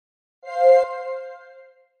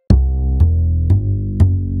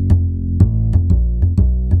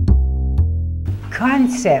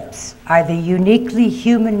Concepts are the uniquely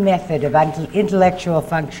human method of intellectual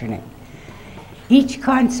functioning. Each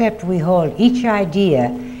concept we hold, each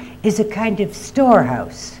idea, is a kind of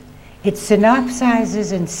storehouse. It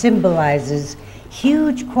synopsizes and symbolizes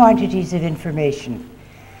huge quantities of information.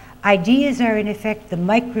 Ideas are in effect the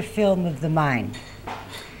microfilm of the mind.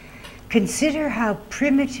 Consider how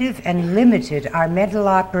primitive and limited our mental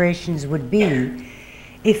operations would be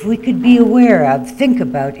if we could be aware of, think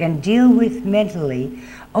about, and deal with mentally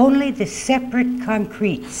only the separate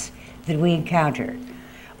concretes that we encounter.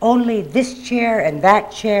 Only this chair and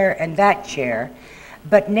that chair and that chair,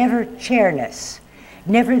 but never chairness,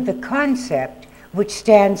 never the concept which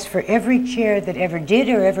stands for every chair that ever did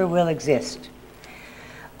or ever will exist.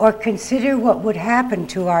 Or consider what would happen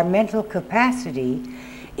to our mental capacity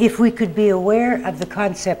if we could be aware of the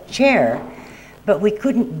concept chair, but we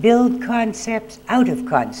couldn't build concepts out of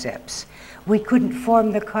concepts. We couldn't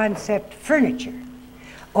form the concept furniture,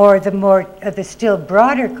 or the still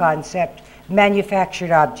broader concept manufactured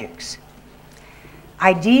objects.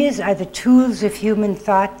 Ideas are the tools of human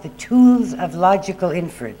thought, the tools of logical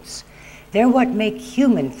inference. They're what make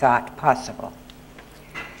human thought possible.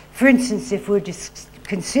 For instance, if we're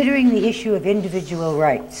considering the issue of individual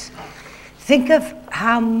rights, think of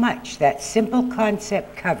how much that simple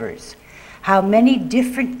concept covers, how many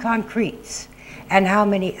different concretes, and how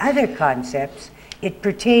many other concepts it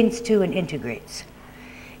pertains to and integrates.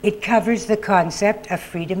 It covers the concept of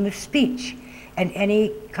freedom of speech and any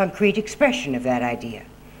concrete expression of that idea,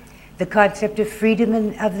 the concept of freedom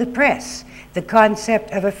of the press, the concept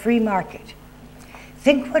of a free market.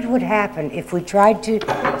 Think what would happen if we tried to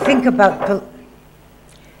think about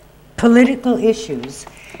political issues,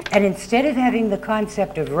 and instead of having the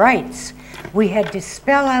concept of rights, we had to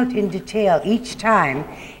spell out in detail each time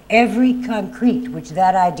every concrete which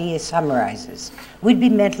that idea summarizes. We'd be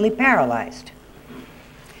mentally paralyzed.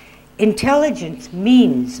 Intelligence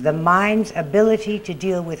means the mind's ability to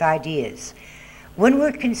deal with ideas. When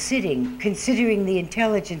we're considering the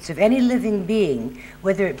intelligence of any living being,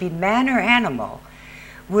 whether it be man or animal,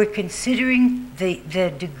 we're considering the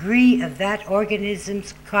degree of that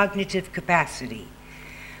organism's cognitive capacity.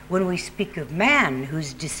 When we speak of man,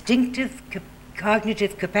 whose distinctive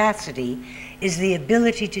cognitive capacity is the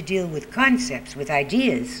ability to deal with concepts, with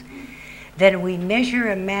ideas, then we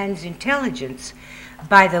measure a man's intelligence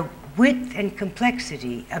by the width and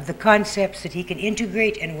complexity of the concepts that he can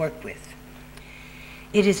integrate and work with.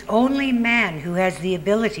 It is only man who has the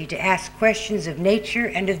ability to ask questions of nature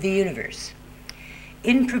and of the universe.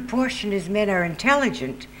 In proportion as men are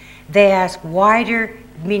intelligent, they ask wider,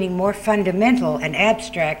 meaning more fundamental and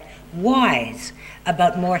abstract, whys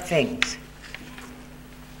about more things.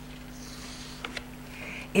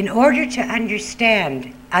 In order to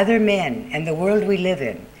understand other men and the world we live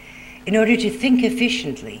in order to think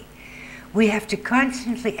efficiently, we have to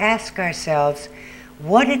constantly ask ourselves,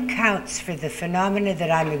 what accounts for the phenomena that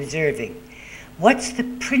I'm observing? What's the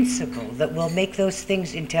principle that will make those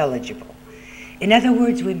things intelligible? In other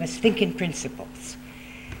words, we must think in principles.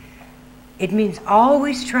 It means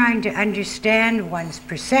always trying to understand one's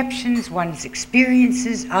perceptions, one's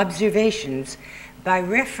experiences, observations, by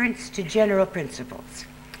reference to general principles.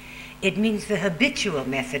 It means the habitual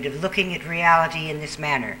method of looking at reality in this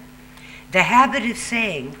manner. The habit of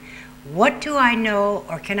saying, what do I know,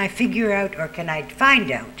 or can I figure out, or can I find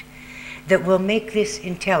out that will make this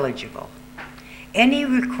intelligible? Any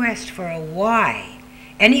request for a why,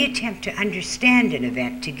 any attempt to understand an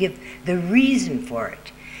event, to give the reason for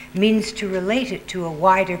it, means to relate it to a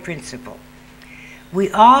wider principle.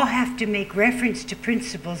 We all have to make reference to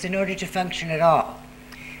principles in order to function at all.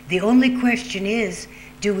 The only question is,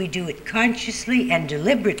 do we do it consciously and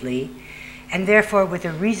deliberately, and therefore with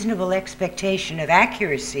a reasonable expectation of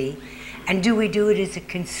accuracy, and do we do it as a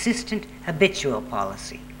consistent habitual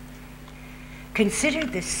policy? Consider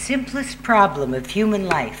the simplest problem of human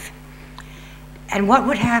life, and what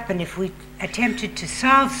would happen if we attempted to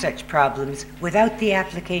solve such problems without the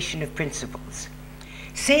application of principles.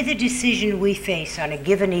 Say the decision we face on a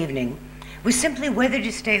given evening was simply whether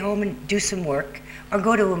to stay home and do some work or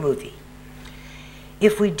go to a movie.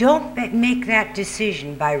 If we don't make that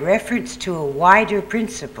decision by reference to a wider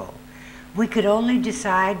principle, we could only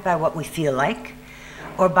decide by what we feel like,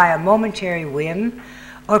 or by a momentary whim,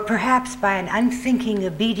 or perhaps by an unthinking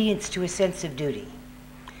obedience to a sense of duty.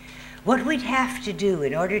 What we'd have to do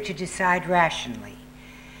in order to decide rationally,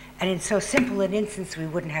 and in so simple an instance we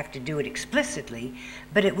wouldn't have to do it explicitly,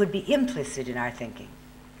 but it would be implicit in our thinking,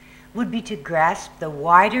 would be to grasp the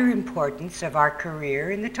wider importance of our career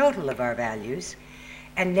in the total of our values,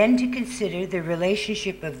 and then to consider the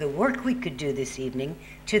relationship of the work we could do this evening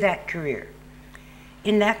to that career.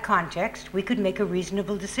 in that context, we could make a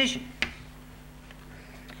reasonable decision.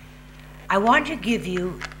 I want to give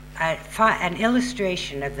you an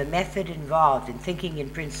illustration of the method involved in thinking in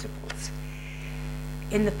principles.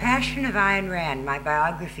 In the Passion of Ayn Rand, my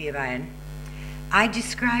biography of Ayn, I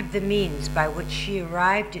describe the means by which she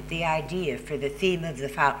arrived at the idea for the theme of the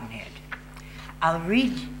fountainhead. I'll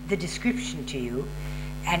read the description to you,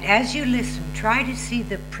 and as you listen, try to see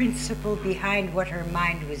the principle behind what her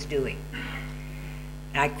mind was doing.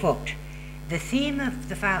 I quote, "The theme of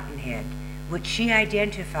the fountainhead, which she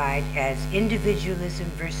identified as individualism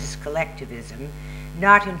versus collectivism,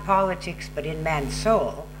 not in politics but in man's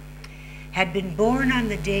soul, had been born on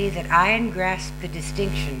the day that Ayn grasped the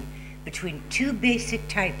distinction between two basic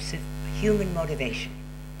types of human motivation.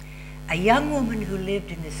 A young woman who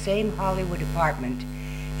lived in the same Hollywood apartment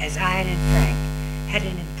as Ayn and Frank had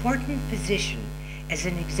an important position as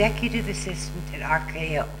an executive assistant at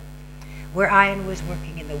RKO, where Ayn was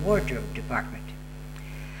working in the wardrobe department.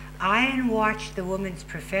 Ayn watched the woman's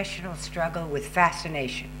professional struggle with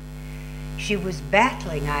fascination. She was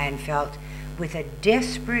battling, Ayn felt, with a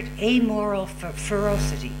desperate, amoral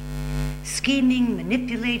ferocity, scheming,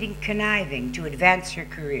 manipulating, conniving to advance her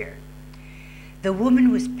career. The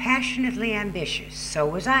woman was passionately ambitious, so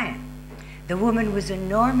was Ayn. The woman was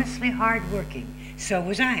enormously hard-working, so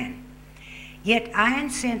was Ayn. Yet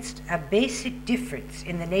Ayn sensed a basic difference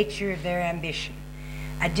in the nature of their ambition,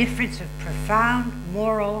 a difference of profound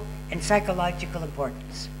moral and psychological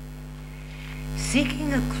importance.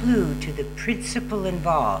 Seeking a clue to the principle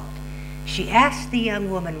involved, she asked the young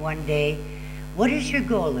woman one day, "What is your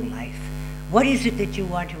goal in life? What is it that you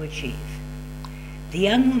want to achieve?" The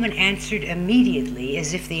young woman answered immediately,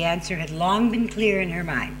 as if the answer had long been clear in her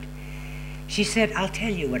mind. She said, "I'll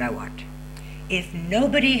tell you what I want. If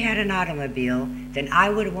nobody had an automobile, then I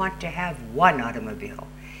would want to have one automobile.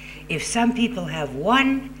 If some people have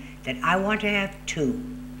one, then I want to have two."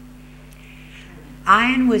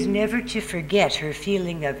 Ayn was never to forget her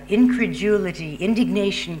feeling of incredulity,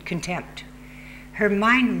 indignation, contempt. Her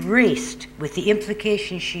mind raced with the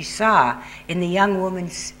implications she saw in the young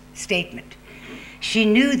woman's statement. She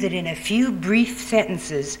knew that in a few brief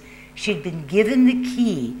sentences, she'd been given the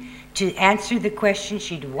key to answer the question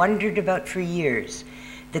she'd wondered about for years,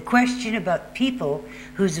 the question about people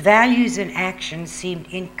whose values and actions seemed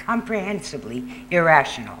incomprehensibly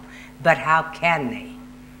irrational. But how can they?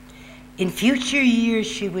 In future years,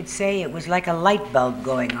 she would say, it was like a light bulb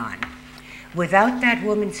going on. Without that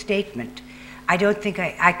woman's statement, I don't think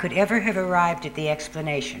I could ever have arrived at the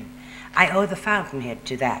explanation. I owe the fountainhead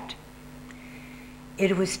to that.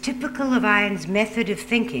 It was typical of Ayn's method of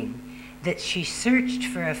thinking that she searched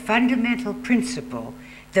for a fundamental principle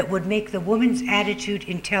that would make the woman's attitude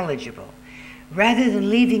intelligible, rather than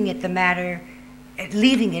leaving it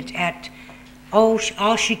at, oh,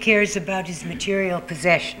 all she cares about is material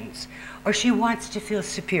possessions, or she wants to feel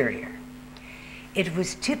superior. It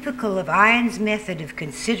was typical of Ayn's method of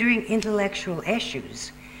considering intellectual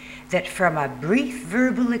issues that from a brief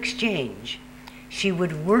verbal exchange, she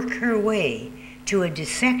would work her way to a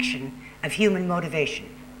dissection of human motivation.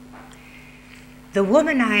 The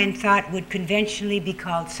woman, Ayn thought, would conventionally be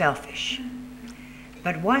called selfish.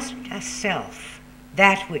 But wasn't a self,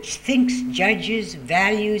 that which thinks, judges,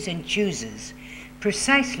 values, and chooses,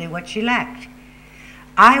 precisely what she lacked?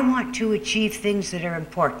 I want to achieve things that are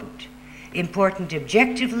important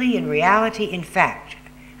objectively, in reality, in fact,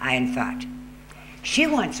 Ayn thought. She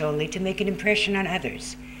wants only to make an impression on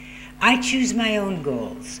others. I choose my own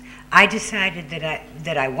goals. I decided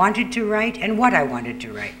that I wanted to write and what I wanted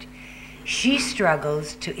to write. She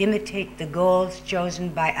struggles to imitate the goals chosen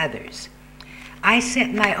by others. I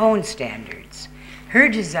set my own standards. Her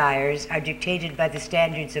desires are dictated by the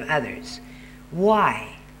standards of others.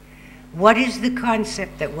 Why? What is the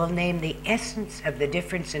concept that will name the essence of the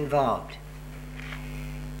difference involved?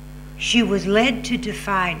 She was led to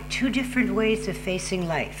define two different ways of facing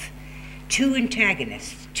life, two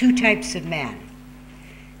antagonists, two types of man.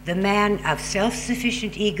 The man of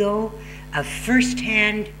self-sufficient ego, of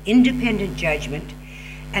first-hand, independent judgment,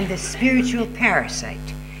 and the spiritual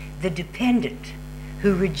parasite, the dependent,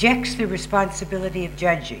 who rejects the responsibility of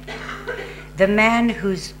judging, the man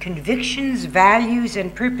whose convictions, values,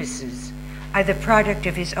 and purposes are the product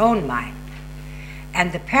of his own mind,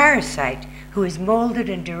 and the parasite who is molded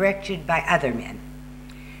and directed by other men,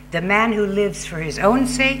 the man who lives for his own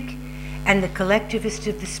sake, and the collectivist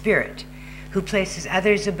of the spirit, who places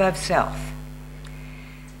others above self.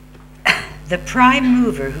 The prime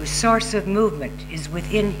mover whose source of movement is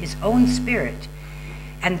within his own spirit,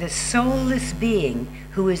 and the soulless being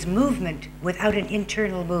who is movement without an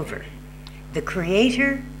internal mover, the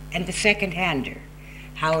creator and the second-hander,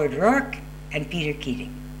 Howard Rourke, and Peter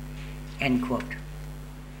Keating, end quote.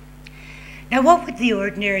 Now, what would the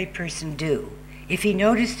ordinary person do if he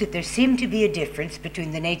noticed that there seemed to be a difference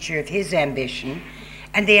between the nature of his ambition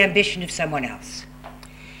and the ambition of someone else?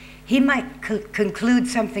 He might conclude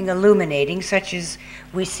something illuminating, such as,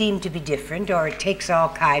 we seem to be different, or it takes all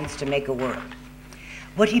kinds to make a world.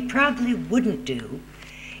 What he probably wouldn't do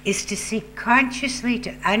is to seek consciously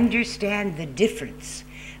to understand the difference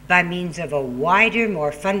by means of a wider,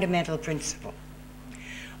 more fundamental principle.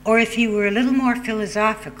 Or if he were a little more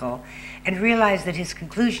philosophical and realized that his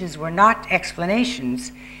conclusions were not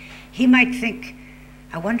explanations, he might think,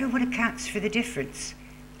 I wonder what accounts for the difference,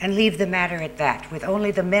 and leave the matter at that, with only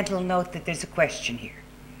the mental note that there's a question here.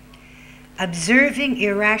 Observing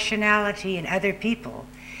irrationality in other people,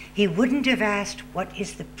 he wouldn't have asked, what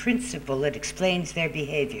is the principle that explains their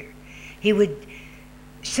behavior? He would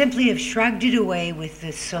simply have shrugged it away with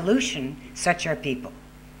the solution, such are people.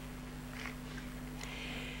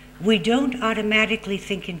 We don't automatically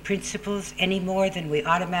think in principles any more than we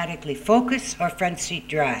automatically focus or front seat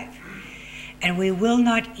drive. And we will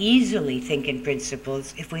not easily think in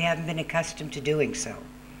principles if we haven't been accustomed to doing so.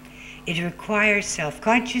 It requires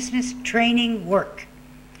self-consciousness, training, work.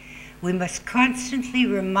 We must constantly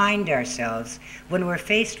remind ourselves when we're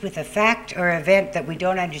faced with a fact or event that we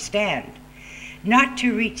don't understand, not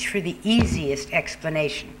to reach for the easiest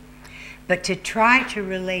explanation, but to try to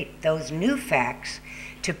relate those new facts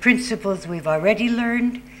to principles we've already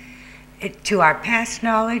learned, to our past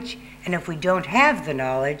knowledge, and if we don't have the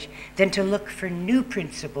knowledge, then to look for new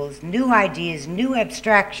principles, new ideas, new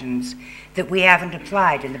abstractions that we haven't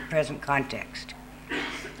applied in the present context.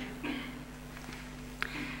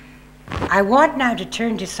 I want now to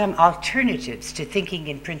turn to some alternatives to thinking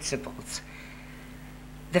in principles.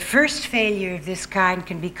 The first failure of this kind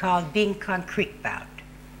can be called being concrete bound.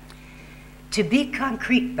 To be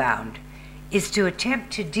concrete bound is to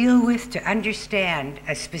attempt to deal with, to understand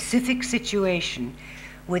a specific situation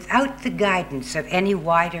without the guidance of any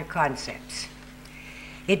wider concepts.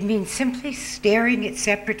 It means simply staring at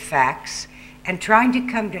separate facts and trying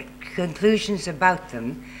to come to conclusions about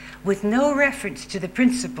them with no reference to the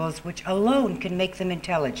principles which alone can make them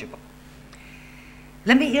intelligible.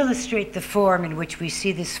 Let me illustrate the form in which we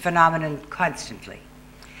see this phenomenon constantly.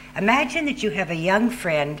 Imagine that you have a young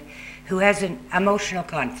friend who has an emotional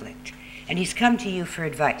conflict, and he's come to you for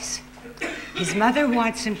advice. His mother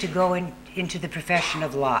wants him to go into the profession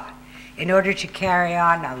of law in order to carry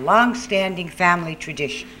on a long-standing family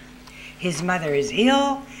tradition. His mother is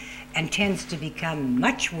ill and tends to become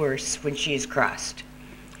much worse when she is crossed.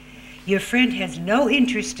 Your friend has no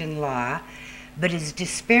interest in law, but is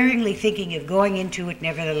despairingly thinking of going into it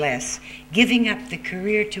nevertheless, giving up the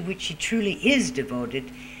career to which he truly is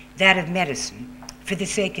devoted, that of medicine, for the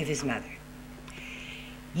sake of his mother.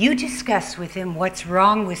 You discuss with him what's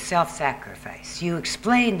wrong with self-sacrifice. You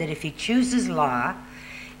explain that if he chooses law,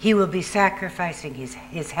 he will be sacrificing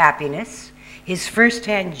his happiness, his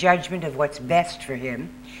first-hand judgment of what's best for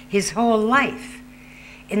him, his whole life,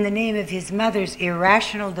 in the name of his mother's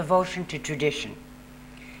irrational devotion to tradition.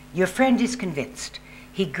 Your friend is convinced.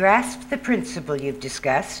 He grasps the principle you've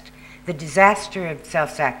discussed, the disaster of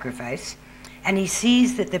self-sacrifice, and he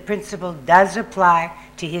sees that the principle does apply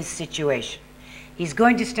to his situation. He's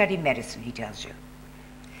going to study medicine, he tells you.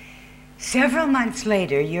 Several months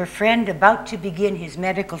later, your friend, about to begin his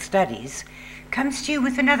medical studies, comes to you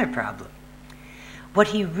with another problem. What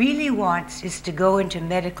he really wants is to go into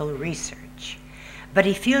medical research, but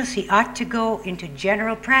he feels he ought to go into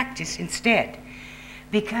general practice instead,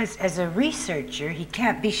 because as a researcher, he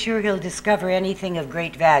can't be sure he'll discover anything of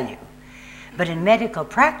great value. But in medical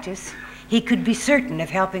practice, he could be certain of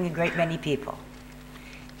helping a great many people.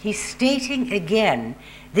 He's stating again,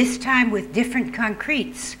 this time with different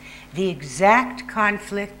concretes, the exact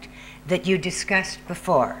conflict that you discussed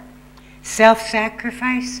before.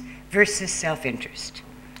 Self-sacrifice versus self-interest.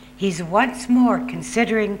 He's once more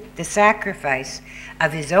considering the sacrifice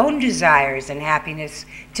of his own desires and happiness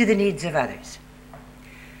to the needs of others.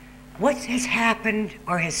 What has happened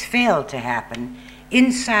or has failed to happen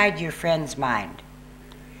inside your friend's mind?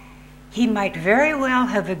 He might very well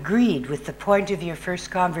have agreed with the point of your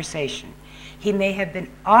first conversation. He may have been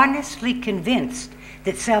honestly convinced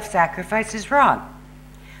that self-sacrifice is wrong.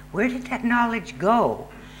 Where did that knowledge go,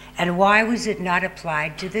 and why was it not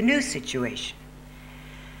applied to the new situation?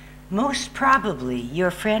 Most probably,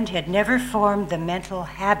 your friend had never formed the mental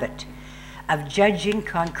habit of judging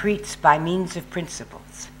concretes by means of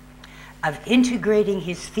principles, of integrating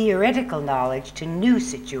his theoretical knowledge to new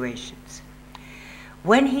situations.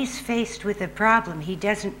 When he's faced with a problem, he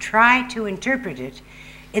doesn't try to interpret it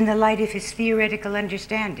in the light of his theoretical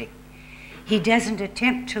understanding. He doesn't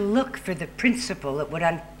attempt to look for the principle that would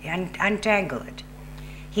untangle it.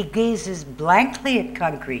 He gazes blankly at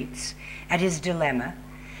concretes, at his dilemma,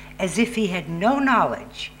 as if he had no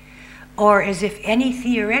knowledge, or as if any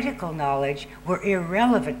theoretical knowledge were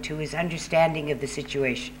irrelevant to his understanding of the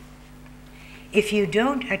situation. If you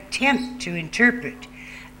don't attempt to interpret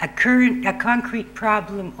a concrete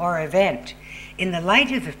problem or event in the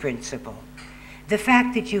light of a principle, the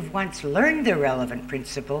fact that you've once learned the relevant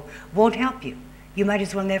principle won't help you. You might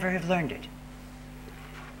as well never have learned it.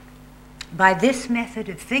 By this method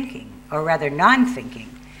of thinking, or rather non-thinking,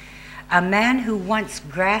 a man who once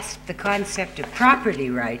grasped the concept of property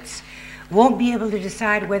rights won't be able to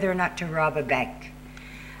decide whether or not to rob a bank.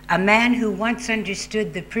 A man who once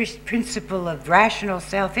understood the principle of rational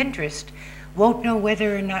self-interest won't know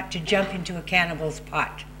whether or not to jump into a cannibal's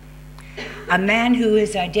pot. A man who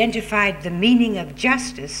has identified the meaning of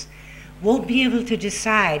justice won't be able to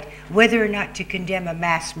decide whether or not to condemn a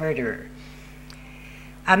mass murderer.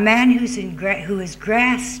 A man who has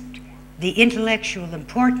grasped the intellectual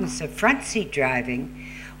importance of front seat driving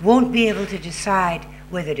won't be able to decide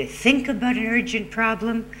whether to think about an urgent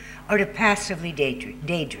problem or to passively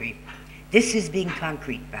daydream. This is being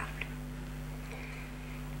concrete bound.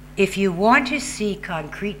 If you want to see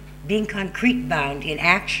being concrete bound in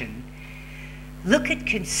action, look at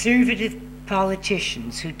conservative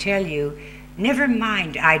politicians who tell you, never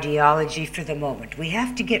mind ideology for the moment, we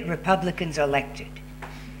have to get Republicans elected,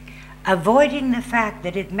 avoiding the fact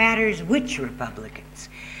that it matters which Republicans,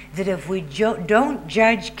 that if we don't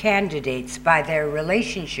judge candidates by their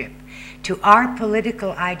relationship to our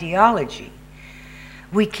political ideology,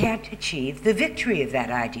 we can't achieve the victory of that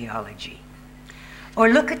ideology. Or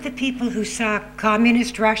look at the people who saw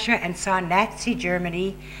communist Russia and saw Nazi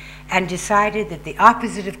Germany and decided that the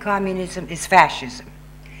opposite of communism is fascism,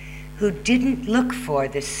 who didn't look for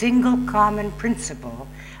the single common principle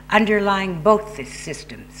underlying both the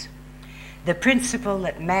systems, the principle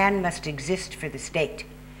that man must exist for the state,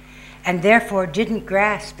 and therefore didn't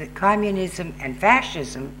grasp that communism and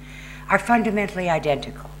fascism are fundamentally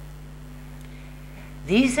identical.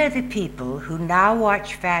 These are the people who now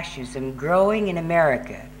watch fascism growing in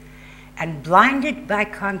America and, blinded by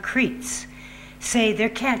concretes, say there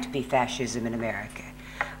can't be fascism in America.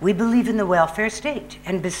 We believe in the welfare state,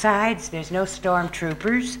 and besides, there's no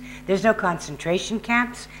stormtroopers, there's no concentration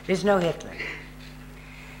camps, there's no Hitler.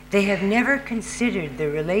 They have never considered the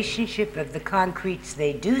relationship of the concretes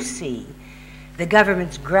they do see, the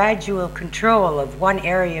government's gradual control of one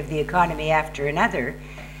area of the economy after another,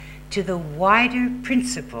 to the wider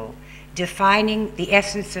principle defining the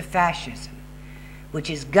essence of fascism, which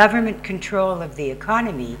is government control of the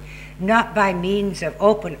economy, not by means of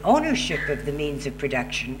open ownership of the means of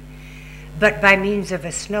production, but by means of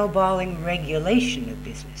a snowballing regulation of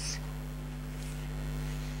business.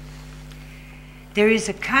 There is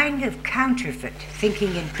a kind of counterfeit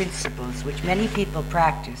thinking in principles which many people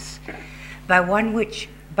practice, by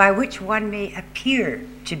which one may appear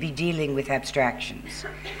to be dealing with abstractions,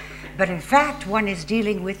 but in fact one is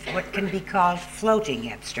dealing with what can be called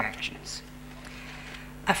floating abstractions.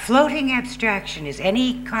 A floating abstraction is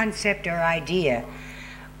any concept or idea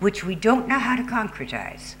which we don't know how to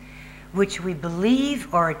concretize, which we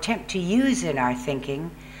believe or attempt to use in our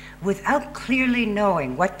thinking without clearly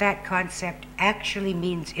knowing what that concept actually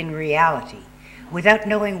means in reality, without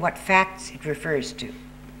knowing what facts it refers to.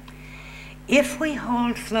 If we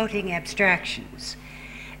hold floating abstractions,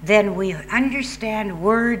 then we understand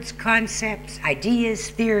words, concepts, ideas,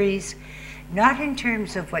 theories, not in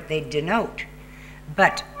terms of what they denote,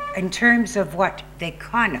 but in terms of what they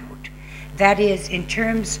connote, that is, in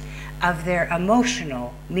terms of their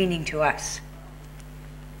emotional meaning to us.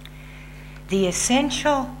 The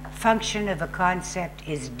essential function of a concept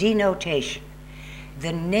is denotation,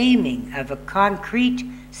 the naming of a concrete,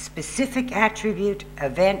 specific attribute,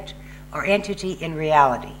 event, or entity in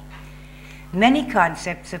reality. Many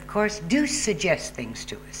concepts, of course, do suggest things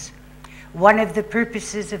to us. One of the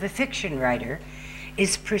purposes of a fiction writer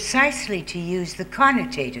is precisely to use the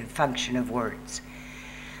connotative function of words.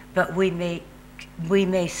 But we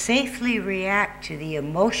may safely react to the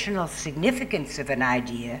emotional significance of an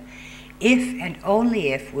idea if and only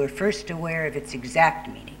if we're first aware of its exact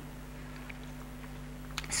meaning.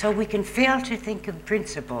 So we can fail to think of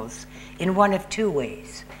principles in one of two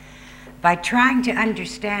ways: by trying to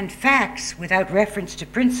understand facts without reference to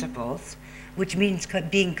principles, which means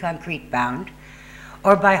being concrete bound,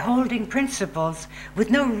 or by holding principles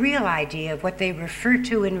with no real idea of what they refer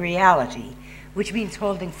to in reality, which means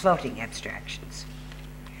holding floating abstractions.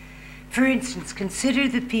 For instance, consider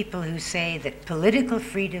the people who say that political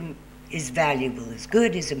freedom is valuable, is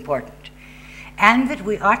good, is important, and that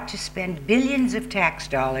we ought to spend billions of tax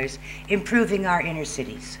dollars improving our inner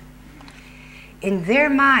cities. In their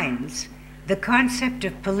minds, the concept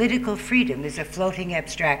of political freedom is a floating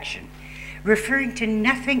abstraction, referring to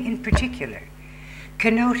nothing in particular,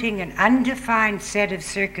 connoting an undefined set of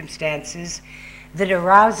circumstances that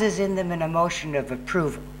arouses in them an emotion of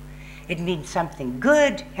approval. It means something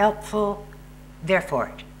good, helpful, they're for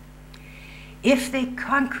it. If they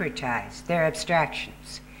concretize their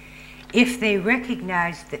abstractions, if they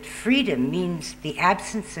recognize that freedom means the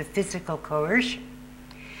absence of physical coercion,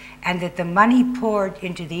 and that the money poured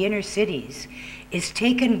into the inner cities is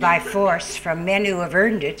taken by force from men who have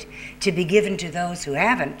earned it to be given to those who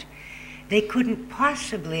haven't, they couldn't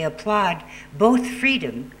possibly applaud both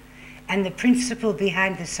freedom and the principle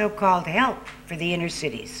behind the so-called help for the inner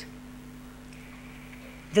cities.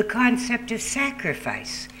 The concept of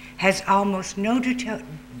sacrifice has almost no denotation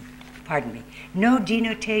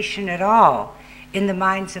at all in the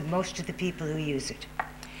minds of most of the people who use it.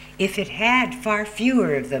 If it had, far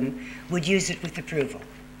fewer of them would use it with approval.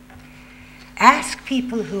 Ask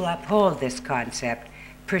people who uphold this concept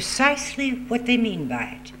precisely what they mean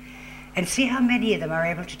by it, and see how many of them are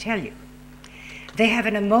able to tell you. They have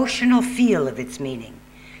an emotional feel of its meaning,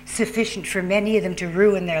 sufficient for many of them to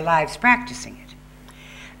ruin their lives practicing it.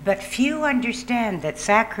 But few understand that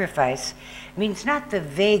sacrifice means not the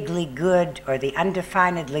vaguely good or the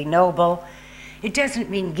undefinedly noble. It doesn't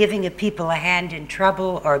mean giving a people a hand in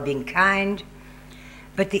trouble or being kind,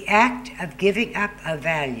 but the act of giving up a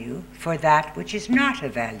value for that which is not a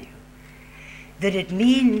value. That it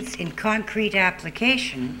means, in concrete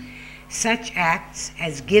application, such acts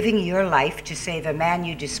as giving your life to save a man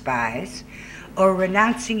you despise, or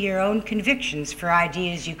renouncing your own convictions for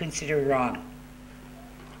ideas you consider wrong.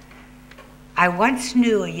 I once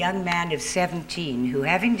knew a young man of 17 who,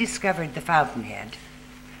 having discovered the fountainhead,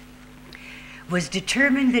 was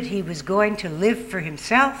determined that he was going to live for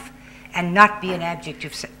himself and not be an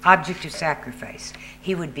object of sacrifice.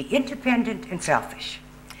 He would be independent and selfish.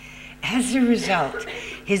 As a result,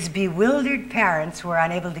 his bewildered parents were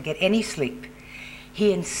unable to get any sleep.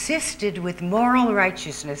 He insisted with moral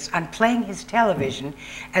righteousness on playing his television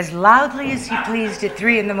as loudly as he pleased at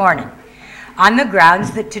 3 a.m, on the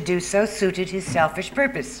grounds that to do so suited his selfish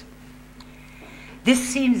purpose. This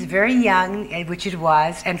seems very young, which it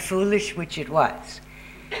was, and foolish, which it was.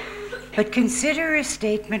 But consider a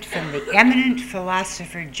statement from the eminent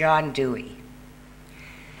philosopher John Dewey.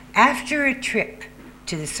 After a trip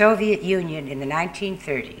to the Soviet Union in the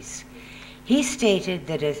 1930s, he stated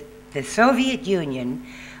that the Soviet Union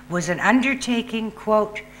was an undertaking,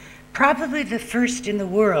 quote, probably the first in the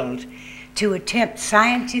world to attempt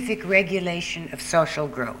scientific regulation of social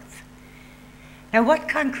growth. Now, what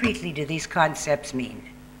concretely do these concepts mean?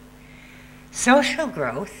 Social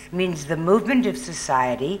growth means the movement of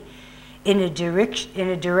society in a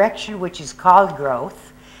direction which is called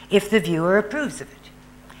growth if the viewer approves of it.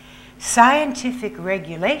 Scientific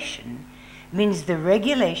regulation means the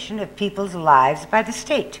regulation of people's lives by the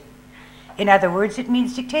state. In other words, it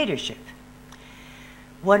means dictatorship.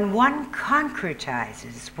 When one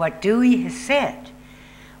concretizes what Dewey has said,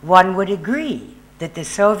 one would agree that the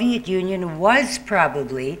Soviet Union was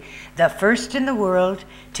probably the first in the world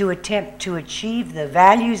to attempt to achieve the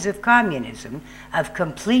values of communism, of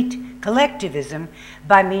complete collectivism,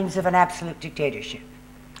 by means of an absolute dictatorship.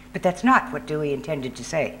 But that's not what Dewey intended to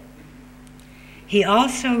say. He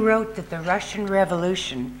also wrote that the Russian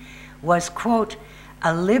Revolution was, quote,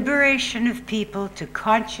 a liberation of people to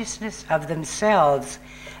consciousness of themselves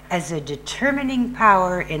as a determining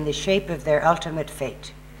power in the shape of their ultimate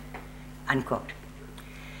fate, unquote.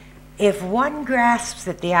 If one grasps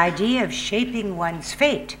that the idea of shaping one's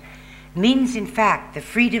fate means, in fact, the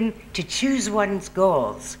freedom to choose one's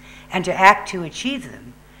goals and to act to achieve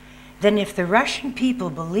them, then if the Russian people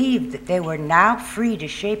believed that they were now free to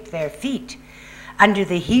shape their fate under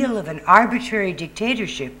the heel of an arbitrary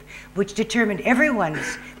dictatorship which determined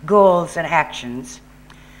everyone's goals and actions,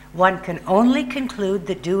 one can only conclude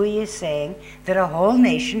that Dewey is saying that a whole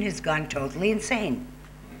nation has gone totally insane.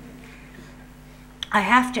 I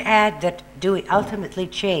have to add that Dewey ultimately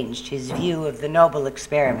changed his view of the noble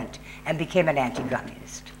experiment and became an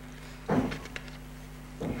anti-communist.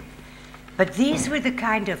 But these were the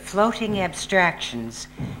kind of floating abstractions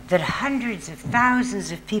that hundreds of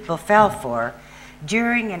thousands of people fell for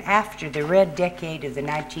during and after the Red Decade of the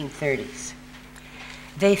 1930s.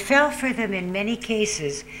 They fell for them in many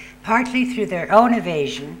cases, partly through their own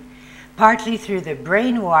evasion, partly through the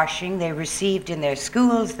brainwashing they received in their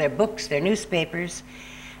schools, their books, their newspapers,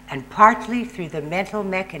 and partly through the mental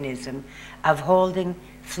mechanism of holding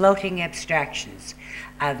floating abstractions,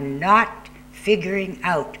 of not figuring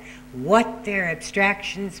out what their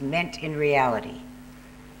abstractions meant in reality.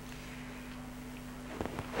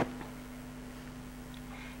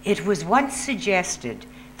 It was once suggested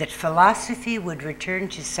that philosophy would return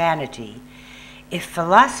to sanity if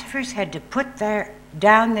philosophers had to put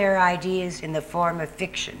down their ideas in the form of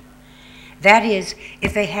fiction. That is,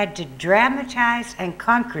 if they had to dramatize and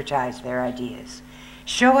concretize their ideas,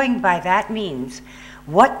 showing by that means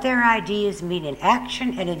what their ideas mean in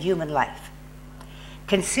action and in human life.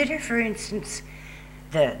 Consider, for instance,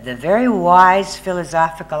 the very wise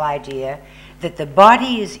philosophical idea that the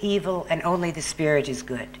body is evil and only the spirit is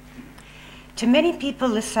good. To many people,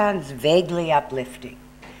 this sounds vaguely uplifting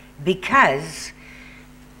because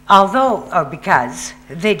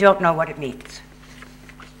they don't know what it means.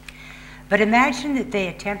 But imagine that they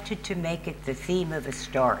attempted to make it the theme of a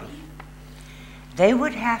story. They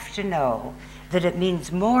would have to know that it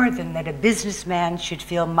means more than that a businessman should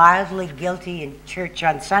feel mildly guilty in church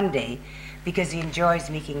on Sunday because he enjoys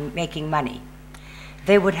making money.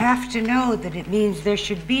 They would have to know that it means there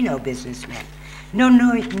should be no businessmen, no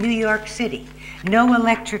New York City, no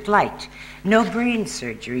electric light, no brain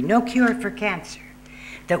surgery, no cure for cancer,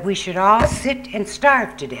 that we should all sit and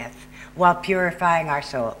starve to death while purifying our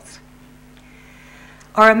souls.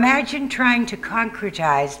 Or imagine trying to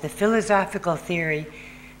concretize the philosophical theory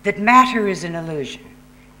that matter is an illusion,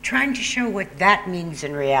 trying to show what that means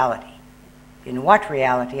in reality. In what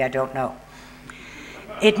reality, I don't know.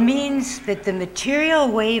 It means that the material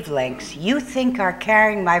wavelengths you think are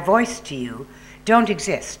carrying my voice to you don't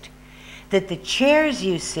exist, that the chairs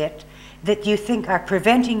you sit that you think are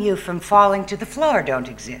preventing you from falling to the floor don't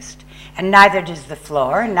exist, and neither does the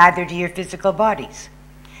floor, and neither do your physical bodies.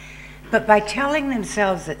 But by telling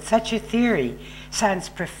themselves that such a theory sounds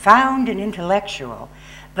profound and intellectual,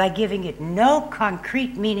 by giving it no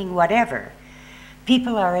concrete meaning whatever,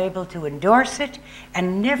 people are able to endorse it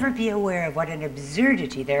and never be aware of what an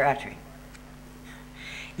absurdity they're uttering.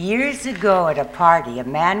 Years ago at a party, a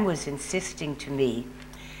man was insisting to me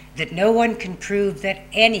that no one can prove that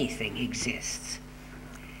anything exists.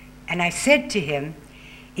 And I said to him,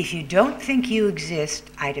 if you don't think you exist,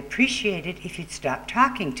 I'd appreciate it if you'd stop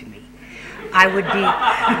talking to me. I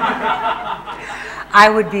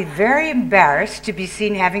would be very embarrassed to be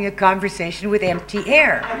seen having a conversation with empty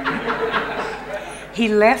air. He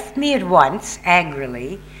left me at once,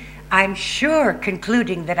 angrily, I'm sure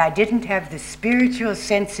concluding that I didn't have the spiritual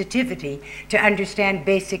sensitivity to understand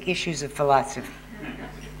basic issues of philosophy.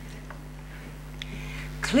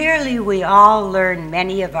 Clearly, we all learn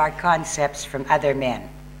many of our concepts from other men.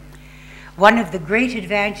 One of the great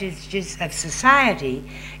advantages of society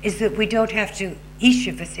is that we don't have to, each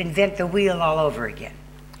of us, invent the wheel all over again.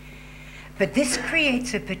 But this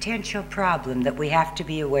creates a potential problem that we have to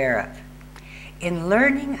be aware of. In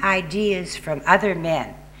learning ideas from other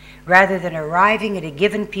men, rather than arriving at a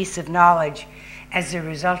given piece of knowledge as a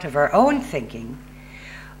result of our own thinking,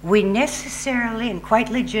 we necessarily and quite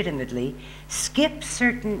legitimately skip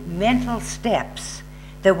certain mental steps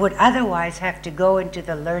that would otherwise have to go into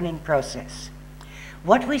the learning process.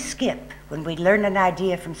 What we skip when we learn an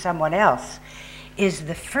idea from someone else is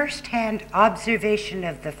the first-hand observation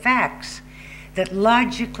of the facts that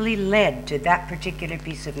logically led to that particular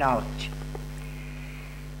piece of knowledge.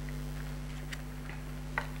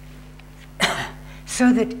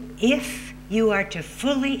 So that if you are to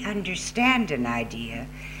fully understand an idea,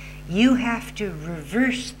 you have to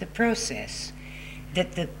reverse the process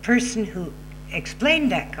that the person who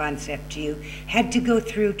explained that concept to you had to go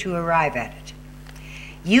through to arrive at it.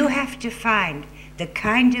 You have to find the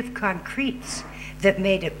kind of concretes that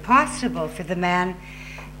made it possible for the man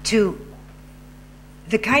to,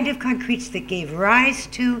 the kind of concretes that gave rise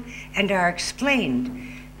to and are explained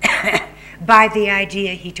by the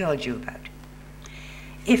idea he told you about.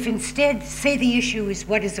 If instead, say the issue is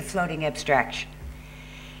what is a floating abstraction?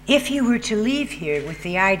 If you were to leave here with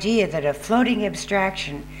the idea that a floating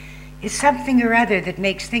abstraction is something or other that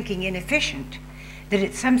makes thinking inefficient, that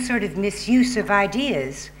it's some sort of misuse of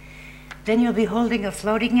ideas, then you'll be holding a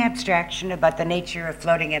floating abstraction about the nature of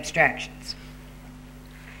floating abstractions.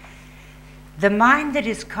 The mind that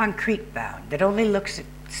is concrete bound, that only looks at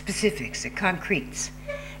specifics, at concretes,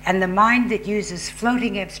 and the mind that uses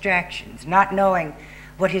floating abstractions, not knowing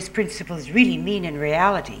what his principles really mean in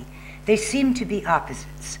reality, they seem to be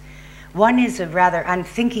opposites. One is a rather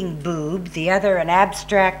unthinking boob, the other an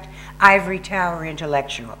abstract ivory tower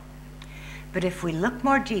intellectual. But if we look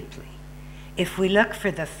more deeply, if we look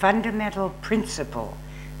for the fundamental principle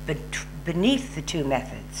beneath the two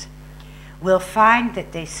methods, we'll find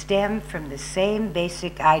that they stem from the same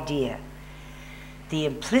basic idea: the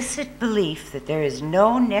implicit belief that there is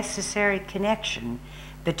no necessary connection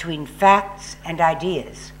between facts and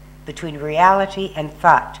ideas, between reality and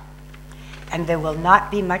thought, and there will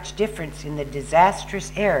not be much difference in the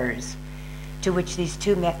disastrous errors to which these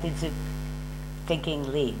two methods of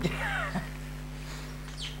thinking lead.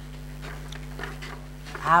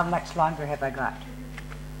 How much longer have I got?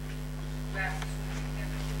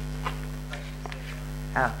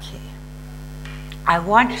 Okay. I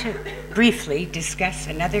want to briefly discuss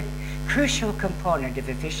another crucial component of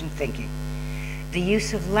efficient thinking: the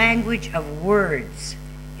use of language, of words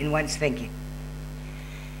in one's thinking.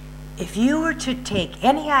 If you were to take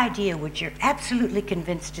any idea which you're absolutely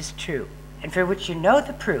convinced is true, and for which you know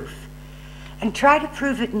the proof, and try to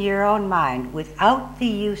prove it in your own mind without the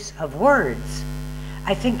use of words,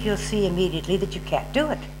 I think you'll see immediately that you can't do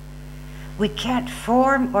it. We can't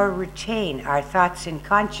form or retain our thoughts in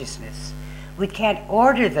consciousness. We can't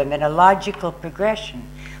order them in a logical progression.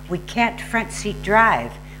 We can't front-seat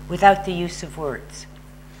drive without the use of words.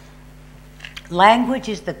 Language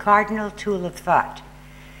is the cardinal tool of thought.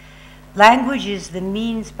 Language is the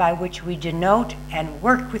means by which we denote and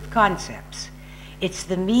work with concepts. It's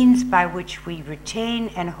the means by which we retain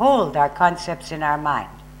and hold our concepts in our mind.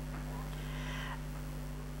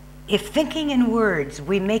 If thinking in words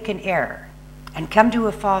we make an error and come to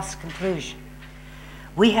a false conclusion,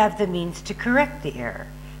 we have the means to correct the error,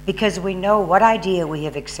 because we know what idea we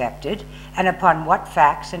have accepted and upon what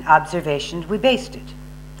facts and observations we based it.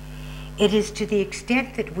 It is to the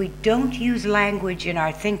extent that we don't use language in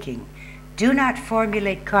our thinking, do not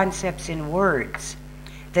formulate concepts in words,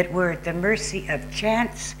 that we're at the mercy of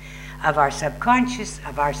chance, of our subconscious,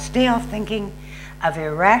 of our stale thinking, of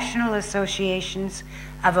irrational associations,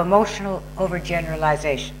 of emotional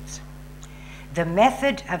overgeneralizations. The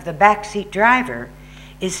method of the backseat driver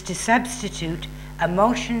is to substitute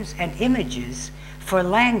emotions and images for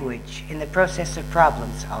language in the process of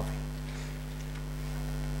problem solving.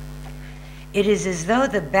 It is as though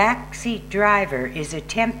the backseat driver is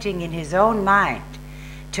attempting in his own mind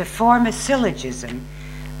to form a syllogism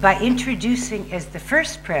by introducing as the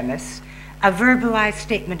first premise a verbalized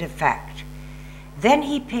statement of fact. Then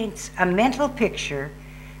he paints a mental picture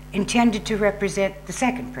intended to represent the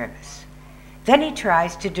second premise. Then he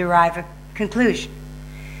tries to derive a conclusion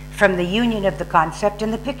from the union of the concept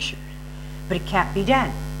and the picture. But it can't be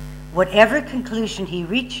done. Whatever conclusion he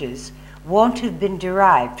reaches won't have been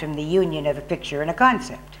derived from the union of a picture and a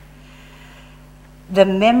concept. The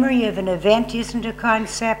memory of an event isn't a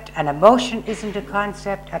concept, an emotion isn't a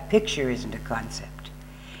concept, a picture isn't a concept.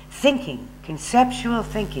 Thinking, conceptual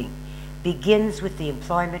thinking, begins with the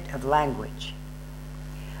employment of language.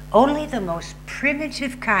 Only the most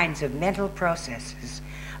primitive kinds of mental processes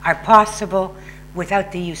are possible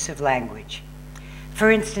without the use of language.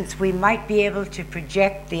 For instance, we might be able to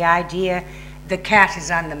project the idea the cat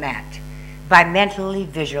is on the mat by mentally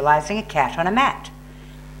visualizing a cat on a mat.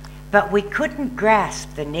 But we couldn't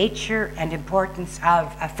grasp the nature and importance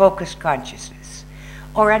of a focused consciousness,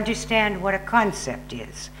 or understand what a concept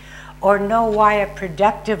is, or know why a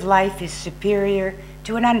productive life is superior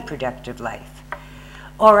to an unproductive life,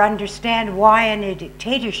 or understand why in a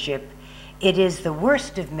dictatorship it is the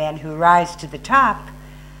worst of men who rise to the top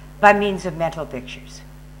by means of mental pictures.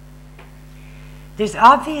 There's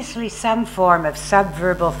obviously some form of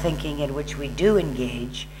subverbal thinking in which we do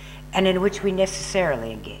engage and in which we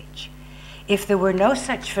necessarily engage. If there were no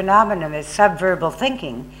such phenomenon as subverbal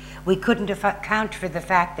thinking, we couldn't account for the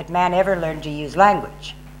fact that man ever learned to use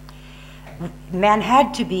language. Man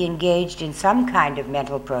had to be engaged in some kind of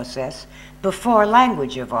mental process before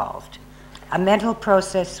language evolved. A mental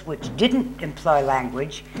process which didn't employ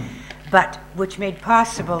language, but which made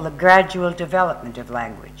possible the gradual development of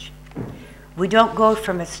language. We don't go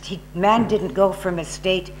from man didn't go from a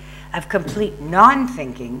state of complete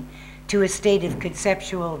non-thinking to a state of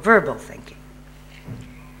conceptual verbal thinking.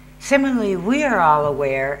 Similarly, we are all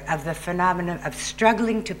aware of the phenomenon of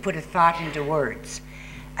struggling to put a thought into words,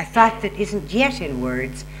 a thought that isn't yet in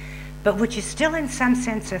words, but which is still in some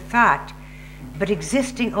sense a thought, but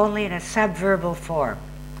existing only in a subverbal form.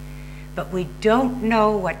 But we don't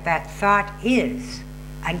know what that thought is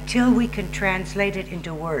until we can translate it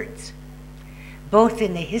into words. Both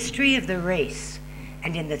in the history of the race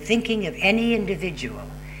and in the thinking of any individual,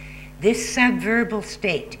 this subverbal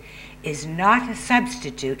state is not a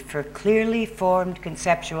substitute for clearly formed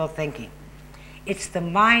conceptual thinking. It's the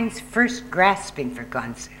mind's first grasping for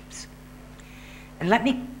concepts. And let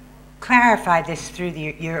me clarify this through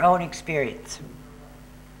your own experience.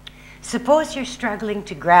 Suppose you're struggling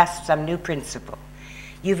to grasp some new principle.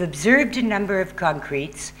 You've observed a number of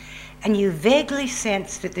concretes, and you vaguely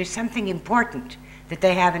sense that there's something important that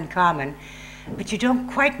they have in common, but you don't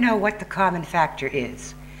quite know what the common factor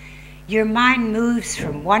is. Your mind moves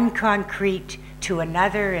from one concrete to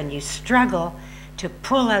another, and you struggle to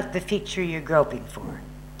pull out the feature you're groping for.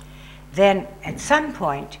 Then, at some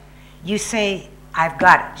point, you say, "I've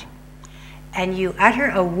got it." And you utter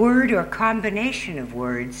a word or combination of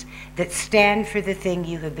words that stand for the thing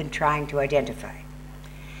you have been trying to identify.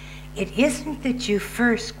 It isn't that you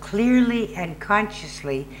first clearly and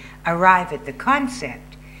consciously arrive at the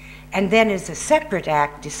concept and then as a separate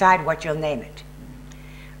act decide what you'll name it.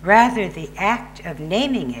 Rather, the act of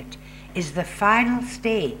naming it is the final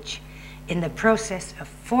stage in the process of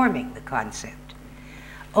forming the concept.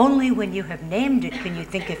 Only when you have named it can you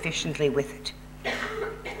think efficiently with it.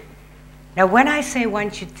 Now, when I say one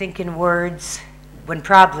should think in words when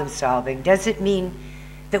problem solving, does it mean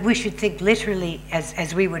that we should think literally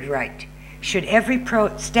as we would write? Should every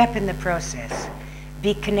step in the process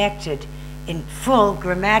be connected in full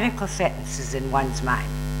grammatical sentences in one's mind?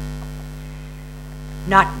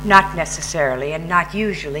 Not necessarily, and not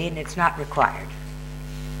usually, and it's not required.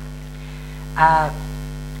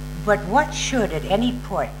 But what should at any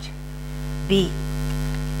point be,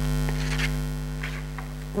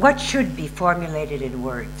 what should be formulated in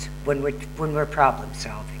words when we're problem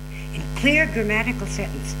solving? In clear grammatical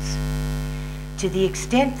sentences. To the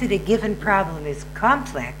extent that a given problem is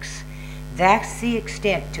complex, that's the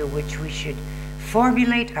extent to which we should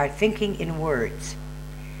formulate our thinking in words.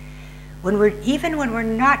 Even when we're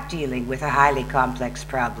not dealing with a highly complex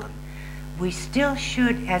problem, we still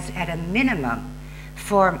should, as at a minimum,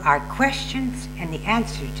 form our questions and the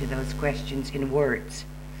answer to those questions in words.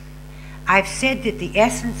 I've said that the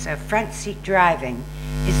essence of front seat driving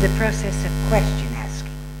is the process of question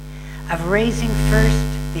asking, of raising first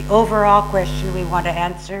the overall question we want to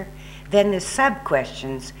answer, then the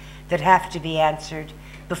sub-questions that have to be answered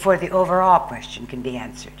before the overall question can be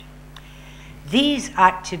answered. These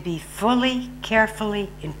ought to be fully, carefully,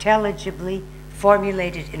 intelligibly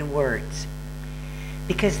formulated in words,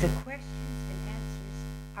 because the questions and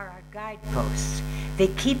answers are our guideposts. They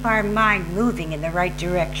keep our mind moving in the right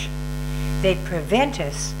direction. They prevent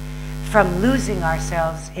us from losing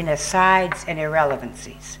ourselves in asides and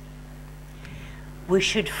irrelevancies. We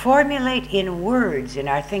should formulate in words in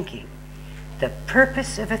our thinking the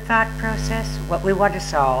purpose of a thought process, what we want to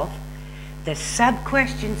solve, the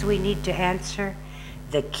sub-questions we need to answer,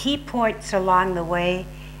 the key points along the way,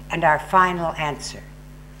 and our final answer.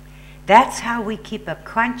 That's how we keep a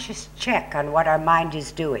conscious check on what our mind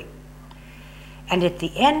is doing. And at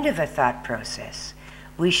the end of a thought process,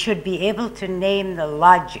 we should be able to name the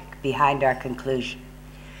logic behind our conclusion.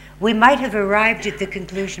 We might have arrived at the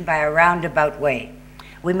conclusion by a roundabout way.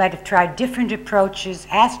 We might have tried different approaches,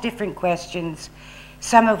 asked different questions,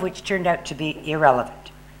 some of which turned out to be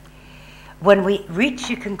irrelevant. When we reach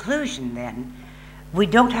a conclusion, then, we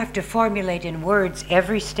don't have to formulate in words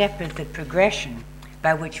every step of the progression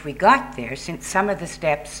by which we got there, since some of the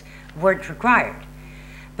steps weren't required.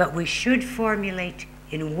 But we should formulate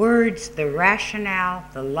in words the rationale,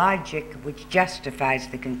 the logic which justifies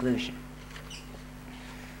the conclusion.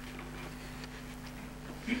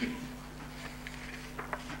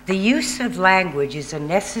 The use of language is a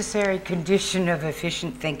necessary condition of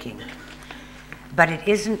efficient thinking, but it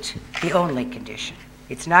isn't the only condition.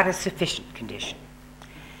 It's not a sufficient condition.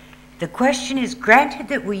 The question is, granted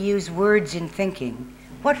that we use words in thinking,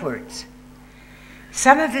 what words?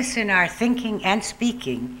 Some of us in our thinking and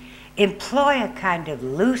speaking employ a kind of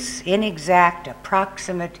loose, inexact,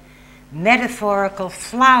 approximate, metaphorical,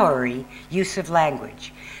 flowery use of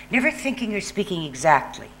language, never thinking or speaking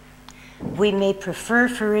exactly. We may prefer,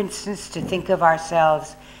 for instance, to think of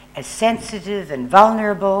ourselves as sensitive and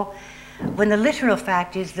vulnerable, when the literal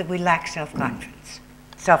fact is that we lack self-confidence.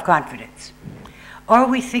 Or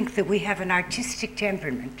we think that we have an artistic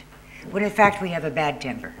temperament, when in fact we have a bad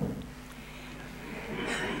temper.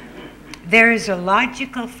 There is a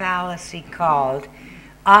logical fallacy called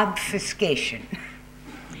obfuscation,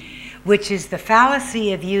 which is the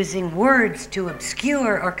fallacy of using words to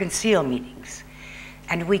obscure or conceal meanings.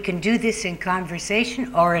 And we can do this in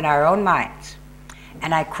conversation or in our own minds.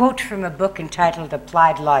 And I quote from a book entitled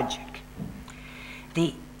Applied Logic.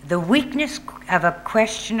 The weakness of a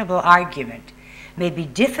questionable argument may be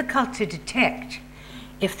difficult to detect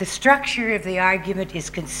if the structure of the argument is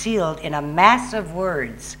concealed in a mass of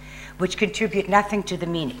words which contribute nothing to the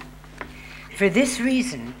meaning. For this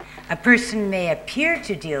reason, a person may appear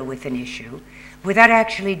to deal with an issue without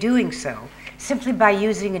actually doing so, simply by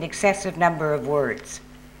using an excessive number of words.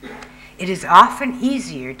 It is often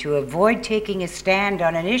easier to avoid taking a stand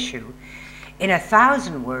on an issue in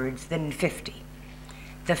 1,000 words than in 50.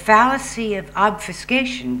 The fallacy of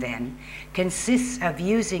obfuscation, then, consists of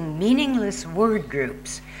using meaningless word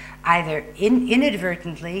groups, either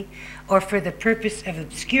inadvertently or for the purpose of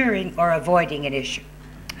obscuring or avoiding an issue,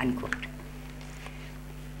 unquote.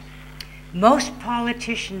 Most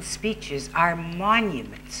politicians' speeches are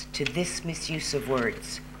monuments to this misuse of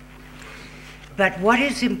words. But what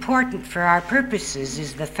is important for our purposes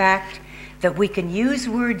is the fact that we can use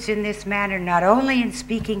words in this manner not only in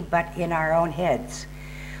speaking but in our own heads.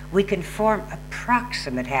 We can form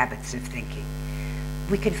approximate habits of thinking.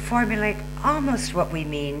 We can formulate almost what we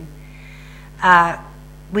mean.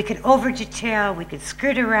 We can over-detail, we can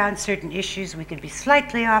skirt around certain issues, we can be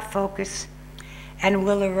slightly off focus, and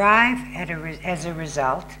we'll arrive as a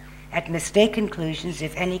result at mistaken conclusions,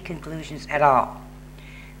 if any conclusions at all.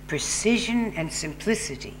 Precision and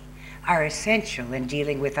simplicity are essential in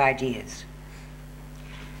dealing with ideas.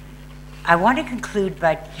 I want to conclude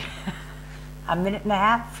by a minute and a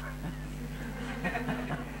half.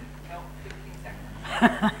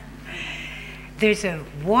 There's a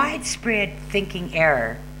widespread thinking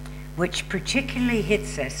error which particularly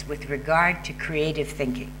hits us with regard to creative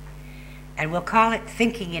thinking, and we'll call it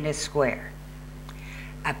thinking in a square.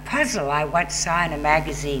 A puzzle I once saw in a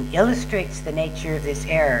magazine illustrates the nature of this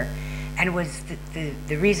error and was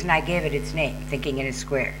the reason I gave it its name, thinking in a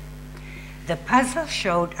square. The puzzle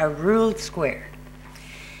showed a ruled square,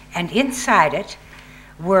 and inside it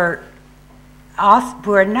were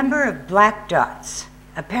a number of black dots,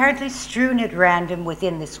 apparently strewn at random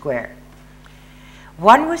within the square.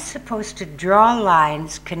 One was supposed to draw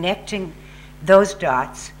lines connecting those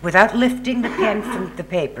dots without lifting the pen from the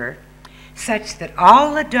paper, such that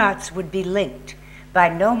all the dots would be linked by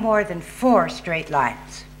no more than 4 straight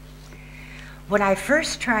lines. When I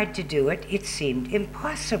first tried to do it, it seemed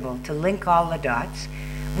impossible to link all the dots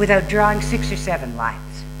without drawing 6 or 7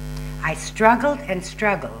 lines. I struggled and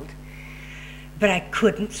struggled, but I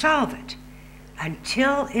couldn't solve it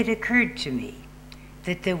until it occurred to me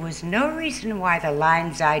that there was no reason why the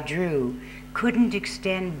lines I drew couldn't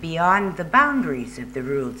extend beyond the boundaries of the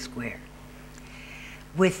ruled square.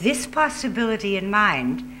 With this possibility in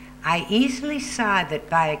mind, I easily saw that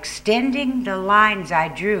by extending the lines I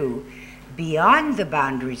drew beyond the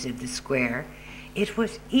boundaries of the square, it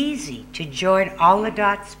was easy to join all the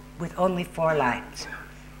dots with only 4 lines.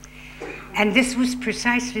 And this was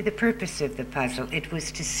precisely the purpose of the puzzle. It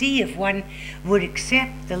was to see if one would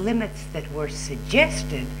accept the limits that were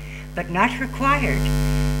suggested but not required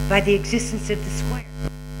by the existence of the square,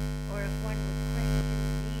 or if one would question the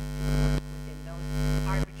need to work within those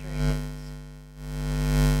arbitrary limits.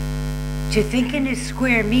 To think in a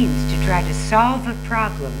square means to try to solve a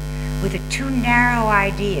problem with a too narrow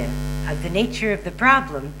idea of the nature of the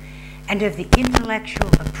problem and of the intellectual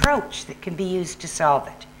approach that can be used to solve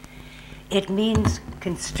it. It means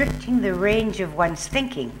constricting the range of one's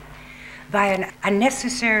thinking by an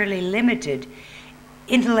unnecessarily limited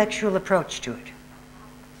intellectual approach to it.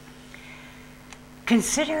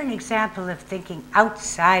 Consider an example of thinking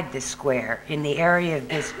outside the square in the area of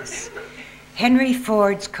business. Henry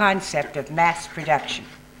Ford's concept of mass production.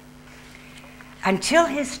 Until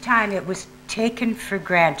his time, it was taken for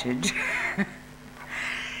granted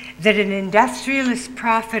that an industrialist's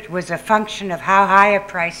profit was a function of how high a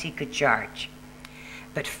price he could charge.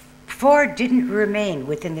 But Ford didn't remain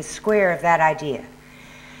within the square of that idea.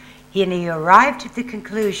 He arrived at the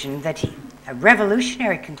conclusion that a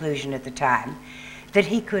revolutionary conclusion at the time, that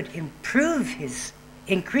he could increase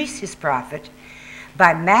his profit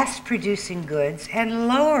by mass producing goods and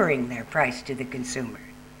lowering their price to the consumer.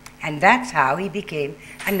 And that's how he became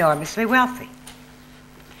enormously wealthy.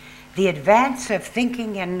 The advance of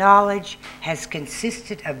thinking and knowledge has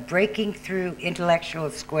consisted of breaking through intellectual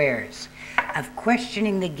squares, of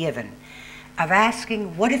questioning the given, of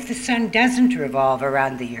asking, what if the sun doesn't revolve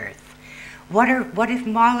around the earth? What if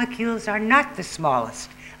molecules are not the smallest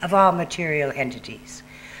of all material entities?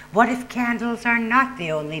 What if candles are not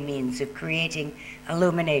the only means of creating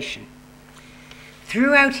illumination?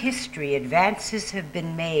 Throughout history, advances have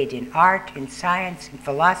been made in art, in science, in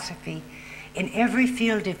philosophy, in every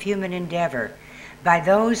field of human endeavor by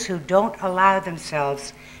those who don't allow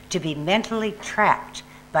themselves to be mentally trapped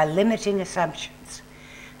by limiting assumptions.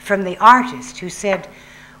 From the artist who said,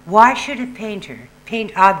 why should a painter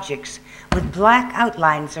paint objects with black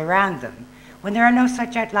outlines around them when there are no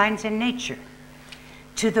such outlines in nature?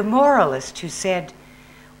 To the moralist who said,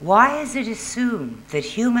 why is it assumed that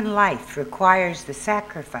human life requires the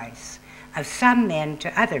sacrifice of some men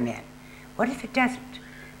to other men? What if it doesn't?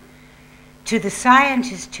 To the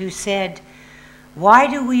scientist who said, "Why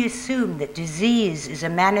do we assume that disease is a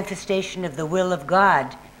manifestation of the will of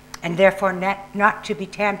God and therefore not to be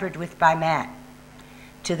tampered with by man?"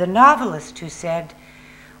 To the novelist who said,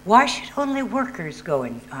 "Why should only workers go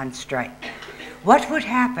on strike? What would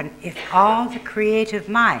happen if all the creative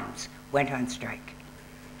minds went on strike?"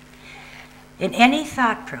 In any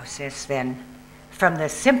thought process, then, from the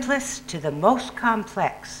simplest to the most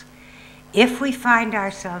complex, if we find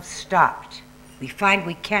ourselves stopped, we find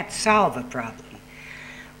we can't solve a problem,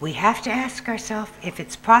 we have to ask ourselves if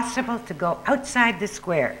it's possible to go outside the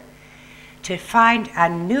square, to find a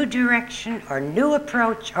new direction or new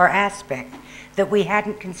approach or aspect that we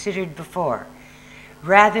hadn't considered before,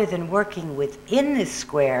 rather than working within the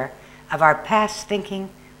square of our past thinking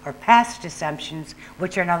or past assumptions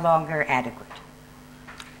which are no longer adequate.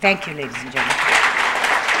 Thank you, ladies and gentlemen.